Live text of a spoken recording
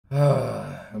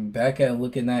back at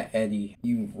looking at Eddie.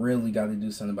 You really got to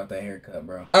do something about that haircut,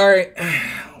 bro. All right,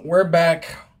 we're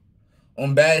back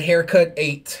on Bad Haircut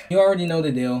 8. You already know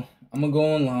the deal. I'm gonna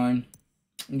go online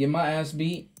and get my ass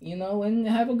beat, you know, and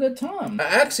have a good time. I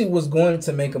actually was going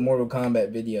to make a Mortal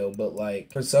Kombat video, but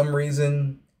like for some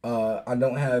reason, I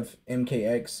don't have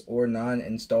MKX or 9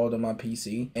 installed on my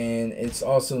PC, and it's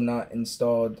also not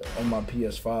installed on my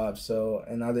PS5. So,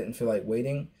 and I didn't feel like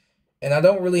waiting, and I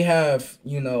don't really have,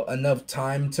 you know, enough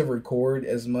time to record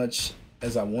as much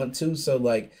as I want to. So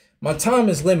like my time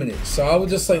is limited. So I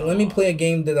was just like, let me play a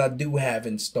game that I do have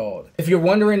installed. If you're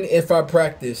wondering if I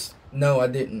practiced, no, I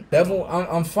didn't.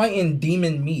 I'm fighting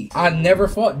Demon Me. I never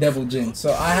fought Devil Jin,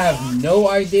 so I have no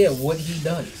idea what he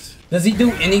does. Does he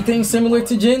do anything similar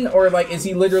to Jin, or like is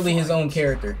he literally his own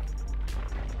character?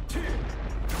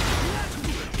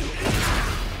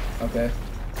 Okay.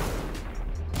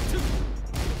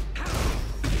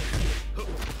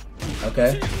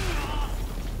 Okay.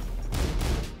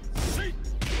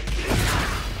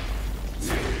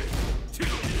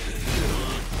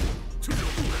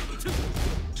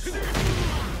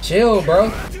 Chill,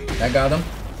 bro. I got him.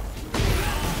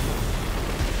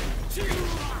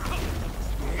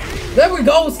 There we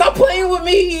go. Stop playing with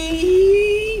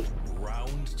me.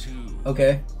 Round 2.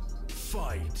 Okay.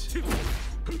 Fight.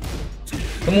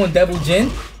 Come on, Devil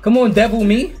Jin. Come on, Devil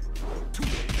Me.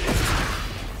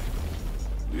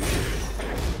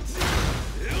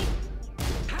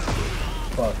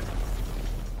 Fuck.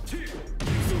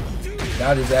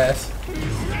 Got his ass.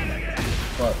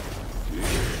 Fuck.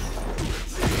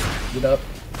 Get up.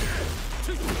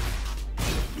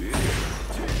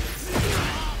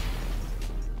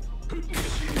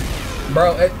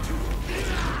 Bro,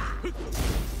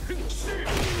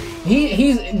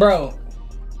 he's bro.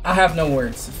 I have no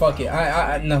words. Fuck it.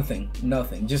 I nothing,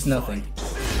 just nothing.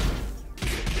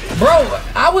 Bro,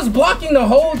 I was blocking the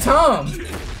whole time.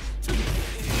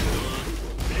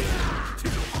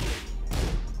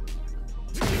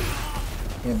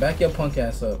 Yeah, back your punk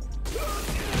ass up.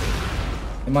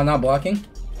 Am I not blocking?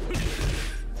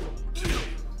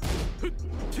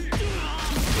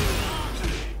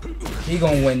 He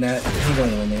gonna win that. He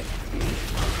gonna win it.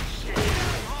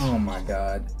 Oh my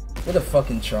god. What a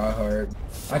fucking tryhard.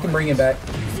 I can bring it back.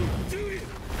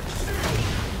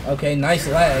 Okay, nice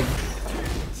lag.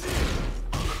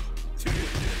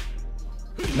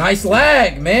 Nice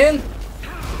lag, man!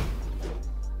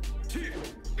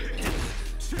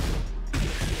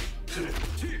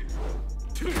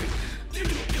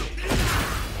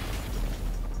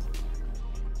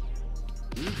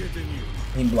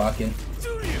 He blocking.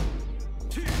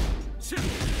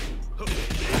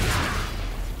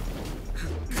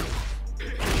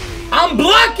 I'm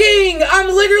blocking! I'm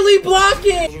literally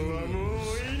blocking!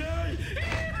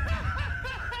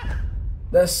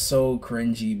 That's so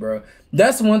cringy, bro.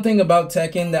 That's one thing about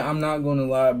Tekken that I'm not gonna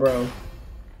lie, bro.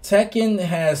 Tekken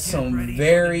has some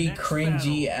very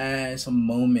cringy ass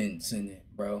moments in it,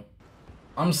 bro.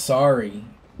 I'm sorry.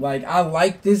 Like, I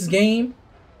like this game,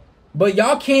 but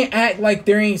y'all can't act like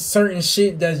there ain't certain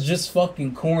shit that's just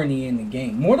fucking corny in the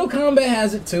game. Mortal Kombat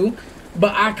has it too,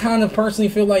 but I kind of personally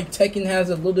feel like Tekken has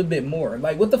a little bit more.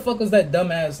 Like, what the fuck was that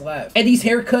dumbass laugh? Eddy's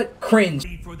haircut, cringe.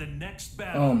 For the next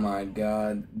battle. Oh my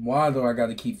god. Why do I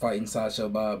gotta keep fighting Sasha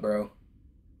Bob, bro?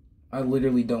 I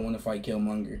literally don't want to fight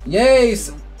Killmonger.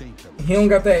 Yes! He don't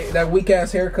got that weak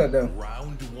ass haircut though.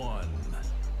 Round 1.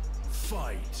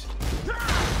 Fight.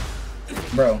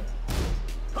 Bro.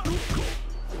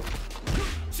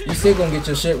 You still gonna get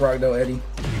your shit rocked though, Eddie.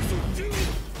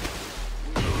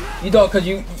 You thought cause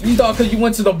you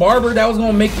went to the barber that was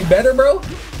gonna make you better, bro?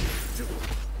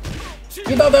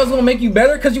 You thought that was gonna make you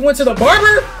better cause you went to the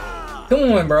barber?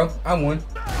 Come on, bro. I won.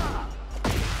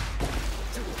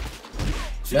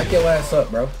 Back your ass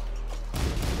up, bro.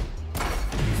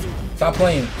 Stop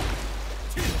playing.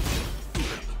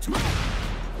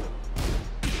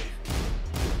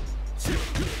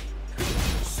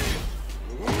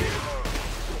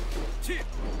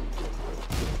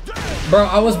 Bro,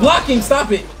 I was blocking.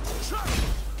 Stop it.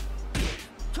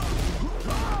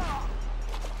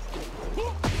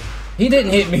 He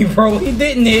didn't hit me, bro. He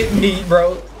didn't hit me,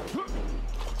 bro.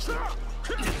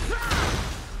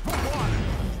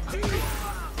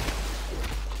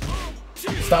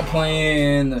 Stop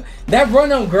playing. That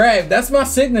run up grab, that's my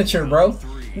signature, bro.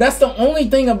 That's the only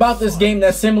thing about this game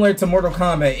that's similar to Mortal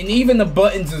Kombat. And even the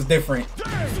buttons is different.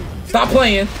 Stop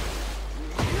playing.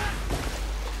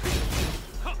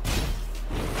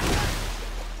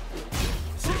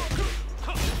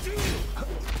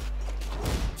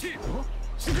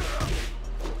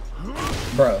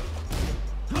 Bro.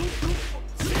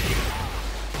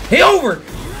 He over.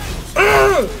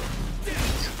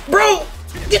 Bro,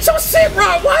 get your shit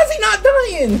right. Why is he not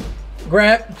dying?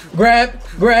 Grab, grab,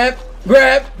 grab,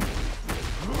 grab.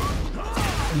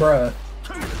 Bruh.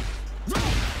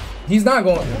 He's not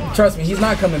going, trust me, he's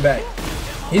not coming back.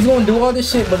 He's going to do all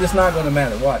this shit, but it's not going to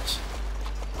matter. Watch.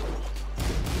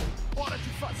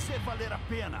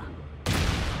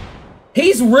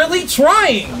 He's really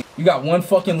trying. You got one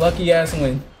fucking lucky ass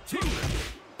win.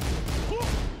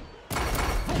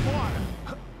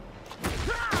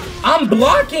 I'm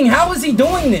blocking. How is he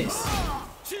doing this?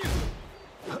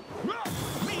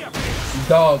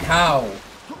 Dog, how?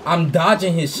 I'm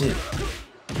dodging his shit.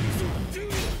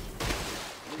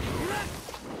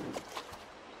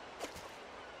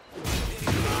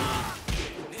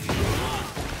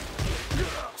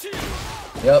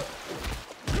 Yep.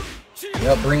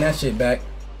 Yep, bring that shit back.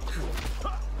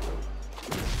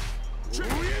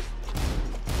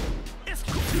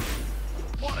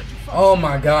 Oh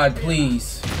my god,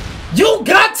 please. You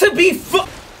got to be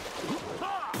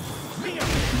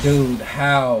Dude,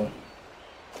 how?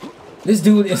 This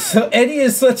dude is so... Eddie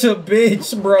is such a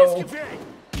bitch, bro.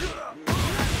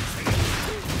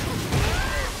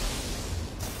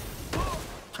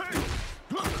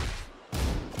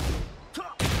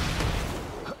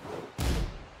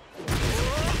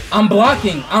 I'm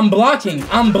blocking. I'm blocking.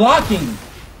 I'm blocking.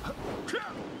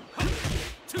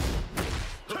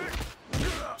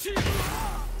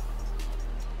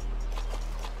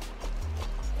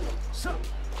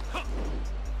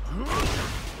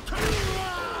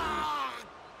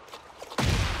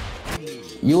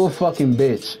 You a fucking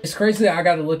bitch. It's crazy that I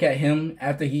gotta look at him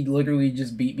after he literally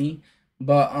just beat me.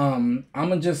 But I'm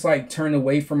gonna just like turn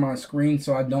away from my screen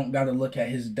so I don't gotta look at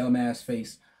his dumbass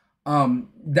face.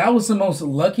 That was the most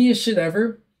luckiest shit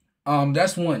ever.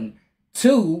 That's one.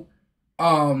 Two,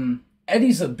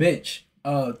 Eddie's a bitch.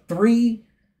 3,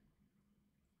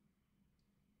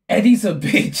 Eddie's a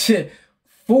bitch.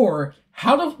 4,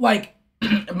 how to, like,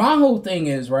 my whole thing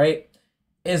is, right,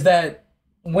 is that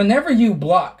whenever you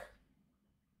block,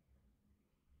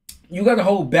 you gotta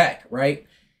hold back, right?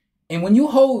 And when you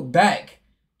hold back,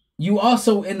 you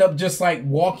also end up just like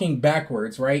walking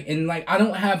backwards, right? And like, I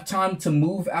don't have time to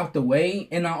move out the way,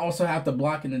 and I also have to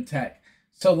block and attack.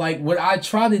 So like, what I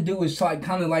try to do is like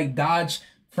kind of like dodge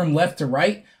from left to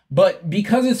right. But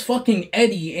because it's fucking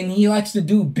Eddie and he likes to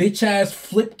do bitch ass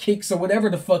flip kicks or whatever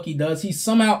the fuck he does, he's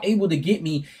somehow able to get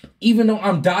me even though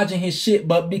I'm dodging his shit.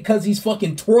 But because he's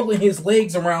fucking twirling his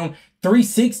legs around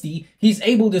 360, he's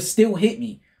able to still hit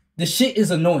me. The shit is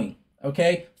annoying,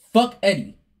 okay? Fuck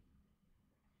Eddie.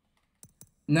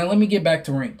 Now let me get back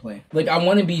to rank play. Like, I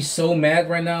want to be so mad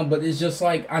right now, but it's just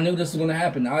like, I knew this was going to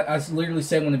happen. I literally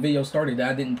said when the video started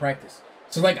that I didn't practice.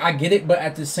 So like, I get it, but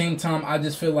at the same time, I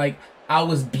just feel like I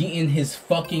was beating his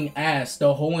fucking ass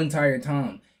the whole entire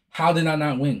time. How did I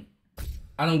not win?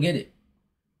 I don't get it.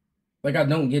 Like, I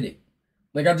don't get it.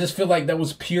 Like, I just feel like that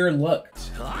was pure luck.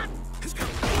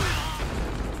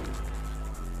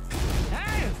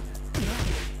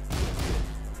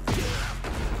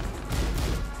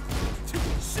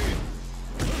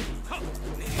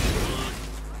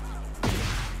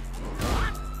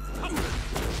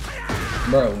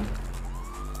 Bro.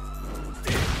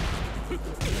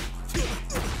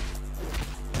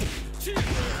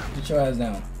 Get your ass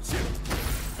down.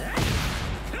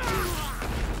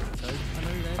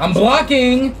 I'm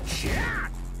blocking!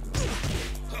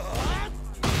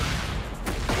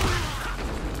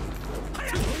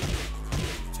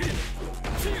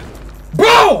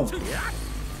 Bro!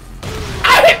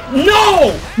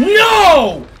 No!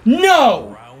 No!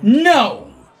 No!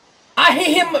 No! I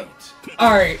hit him.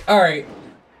 Alright.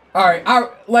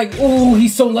 Like, ooh,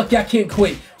 he's so lucky I can't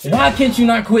quit. Why can't you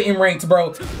not quit in ranked,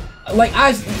 bro? Like,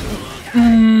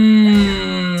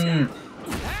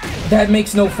 that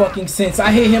makes no fucking sense.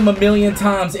 I hit him 1,000,000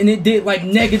 times and it did like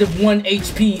 -1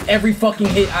 HP every fucking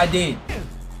hit I did.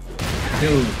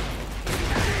 Dude.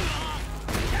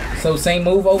 So same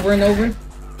move over and over?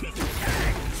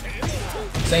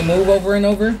 Same move over and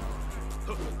over?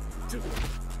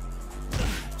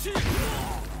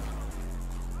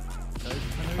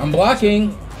 I'm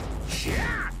blocking.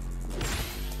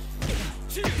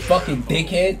 Fucking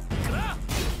dickhead.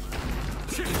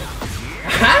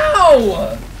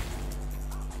 How?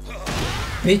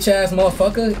 Bitch ass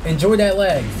motherfucker. Enjoy that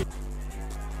lag.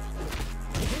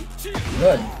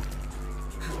 Good.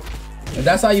 If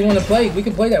that's how you want to play, we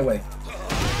can play that way.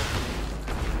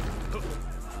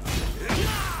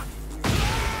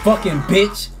 Fucking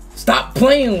bitch. Stop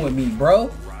playing with me,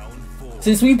 bro.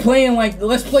 Since we playing like,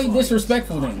 let's play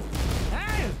disrespectful then.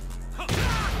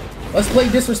 Let's play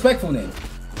disrespectful then.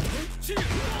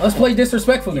 Let's play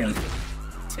disrespectful then.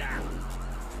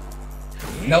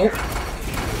 Nope.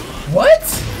 What?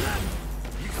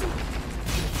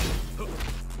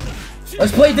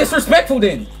 Let's play disrespectful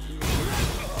then.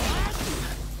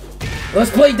 Let's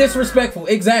play disrespectful.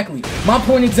 Exactly. My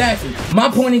point exactly. My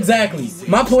point exactly.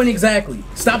 My point exactly.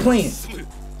 Stop playing.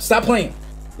 Stop playing.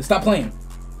 Stop playing.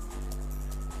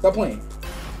 Stop playing.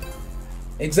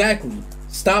 Exactly.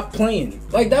 Stop playing.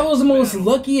 Like, that was the most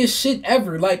luckiest shit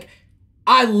ever. Like,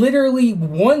 I literally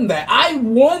won that. I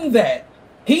won that.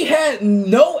 He had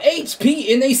no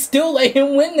HP and they still let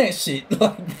him win that shit.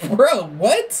 Like, bro,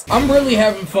 what? I'm really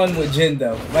having fun with Jin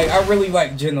though. Like, I really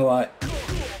like Jin a lot.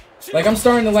 Like, I'm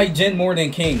starting to like Jin more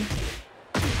than King.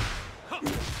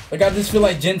 Like, I just feel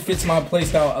like Jin fits my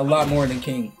playstyle a lot more than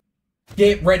King.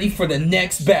 Get ready for the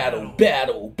next battle.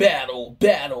 Battle.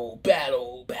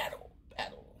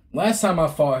 Last time I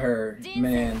fought her,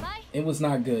 man, it was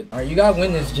not good. Alright, you gotta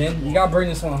win this, Jin. You gotta bring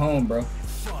this one home, bro.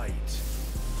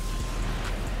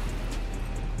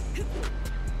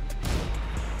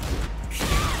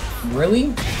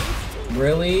 Really?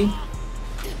 Really?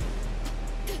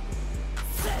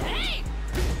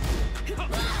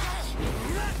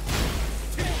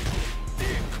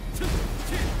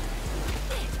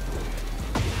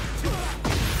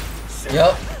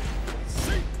 Yep.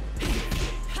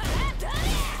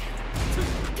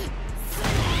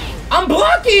 I'm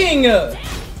blocking! I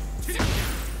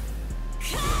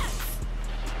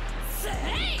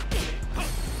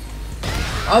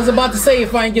was about to say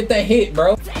if I ain't get that hit,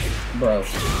 bro.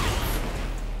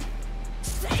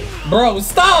 Bro,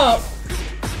 stop!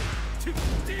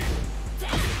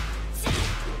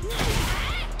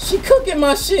 She cooking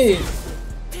my shit.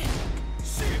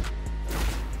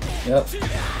 Yep.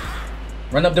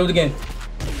 Run up, do it again.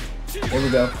 There we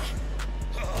go.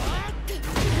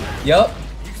 Yup.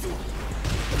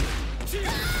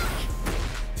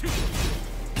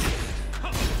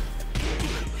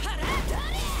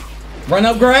 Run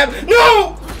up, grab.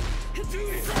 No!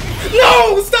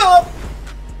 No! Stop!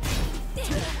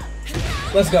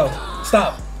 Let's go.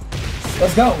 Stop.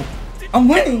 Let's go. I'm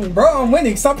winning, bro. I'm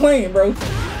winning. Stop playing, bro.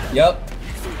 Yup.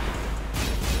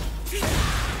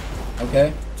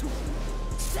 Okay.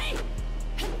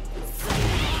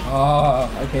 Ah,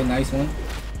 okay, nice one.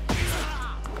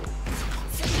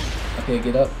 Okay,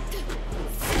 get up.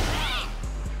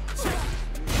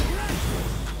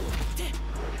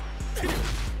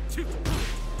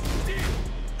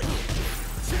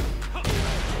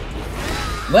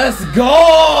 Let's go!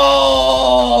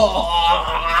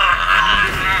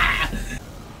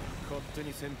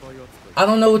 I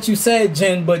don't know what you said,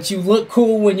 Jin, but you look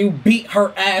cool when you beat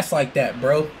her ass like that,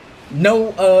 bro.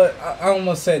 No, I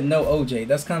almost said no OJ.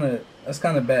 That's kind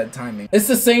of bad timing. It's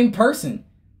the same person.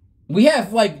 We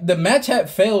have, like, the match had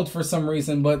failed for some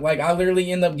reason, but, like, I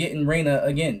literally end up getting Reina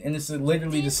again, and it's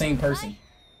literally the same person.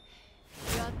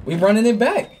 We running it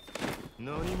back.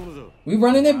 We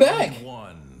running it back.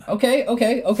 Okay.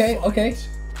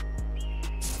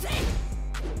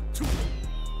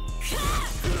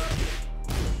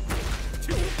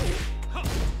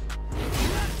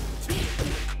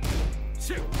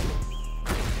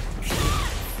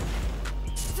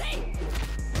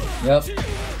 Yep.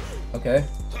 Okay.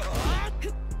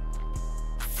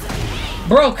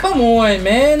 Bro, come on,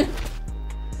 man.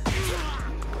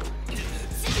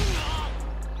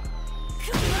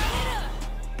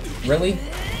 Really?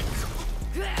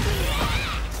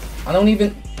 I don't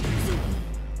even...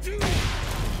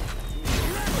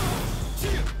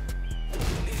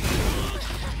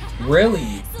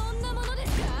 Really?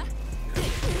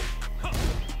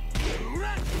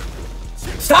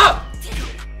 Stop!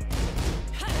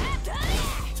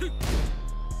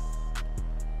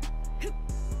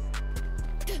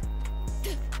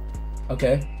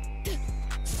 Okay.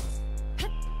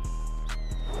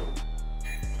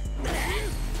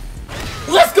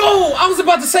 Let's go! I was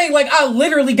about to say, like, I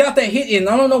literally got that hit in.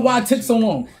 I don't know why it took so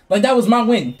long. Like, that was my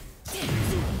win.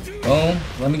 Boom.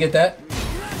 Let me get that.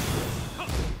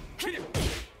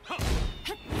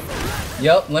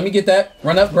 Yup, let me get that.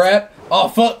 Run up, grab. Oh,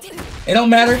 fuck. It don't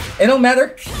matter. It don't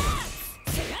matter.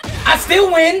 I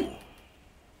still win.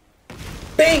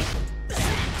 Bing.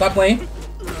 Stop playing.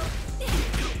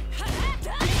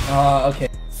 Okay.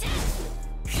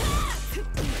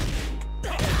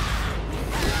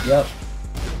 Yep.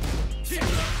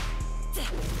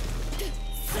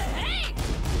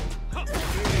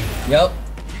 Yep.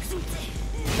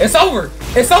 It's over.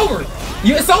 It's over.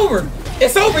 It's over.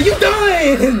 It's over. You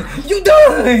done. You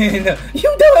done.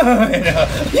 You done.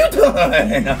 You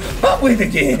done. I'll win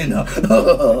again.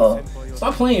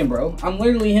 Stop playing, bro. I'm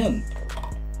literally him.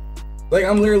 Like,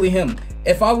 I'm literally him.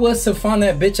 If I was to find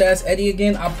that bitch ass Eddie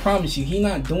again, I promise you, he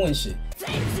not doing shit.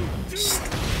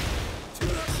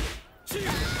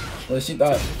 Well, she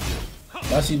thought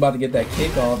she about to get that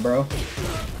kick off, bro.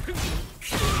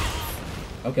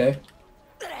 Okay.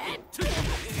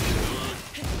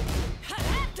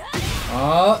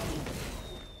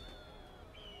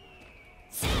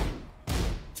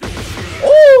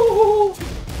 Ooh!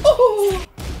 Ooh!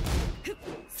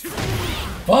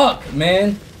 Fuck,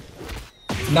 man.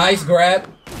 Nice grab.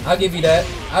 I'll give you that.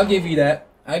 I'll give you that.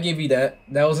 I'll give you that.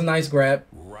 That was a nice grab.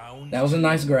 That was a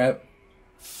nice grab.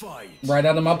 Right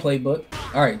out of my playbook.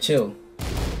 Alright, chill.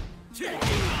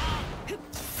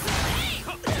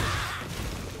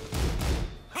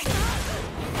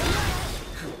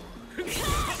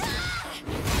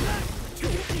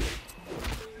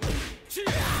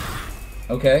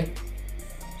 Okay.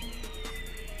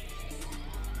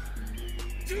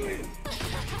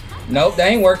 Nope, that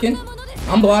ain't working.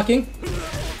 I'm blocking.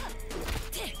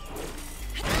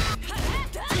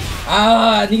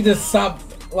 I need to stop.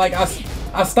 Like,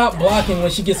 I stopped blocking when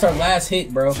she gets her last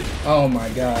hit, bro. Oh my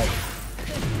god.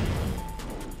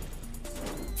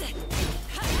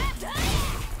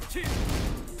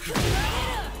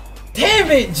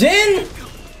 Damn it, Jin!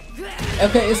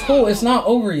 Okay, it's cool. It's not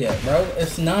over yet, bro.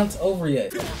 It's not over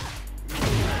yet.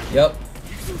 Yup.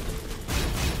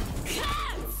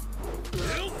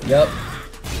 Yup.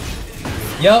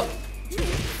 Yup.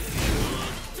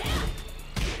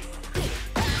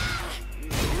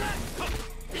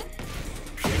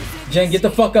 Jen, get the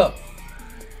fuck up.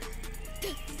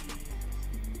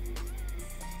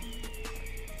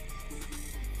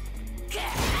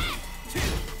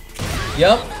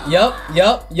 Yup.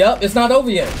 It's not over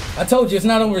yet. I told you it's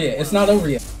not over yet. It's not over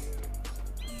yet.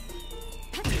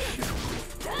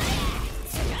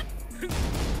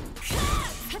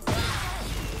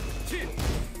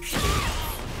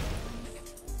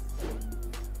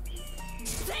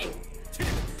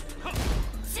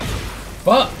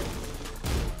 Fuck.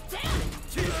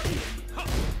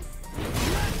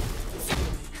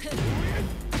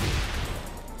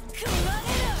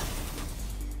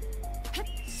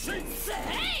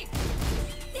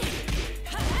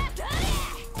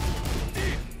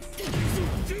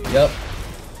 Yep.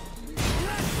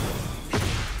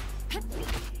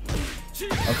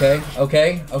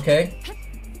 Okay.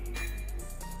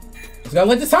 Just gotta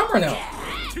let this time run out.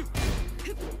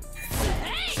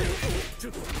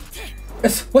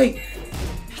 Wait.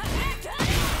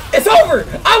 It's over!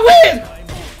 I win!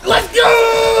 Let's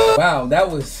go! Wow, that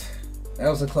was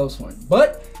a close one.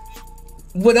 But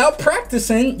without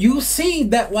practicing, you see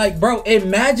that, like, bro,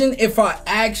 imagine if I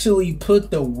actually put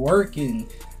the work in.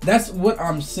 That's what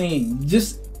I'm seeing.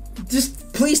 Just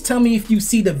please tell me if you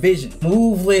see the vision.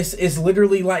 Move list is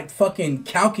literally like fucking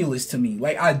calculus to me.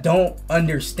 Like, I don't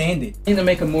understand it. I need to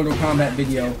make a Mortal Kombat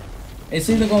video. It's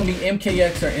either gonna be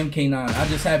MKX or MK9. I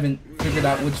just haven't figured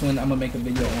out which one I'm gonna make a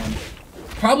video on.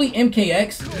 Probably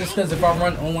MKX, just because if I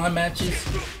run online matches,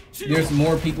 there's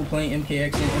more people playing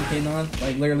MKX than MK9.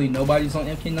 Like, literally nobody's on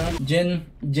MK9. Jin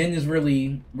is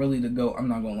really the GOAT. I'm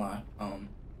not gonna lie.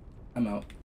 I'm out.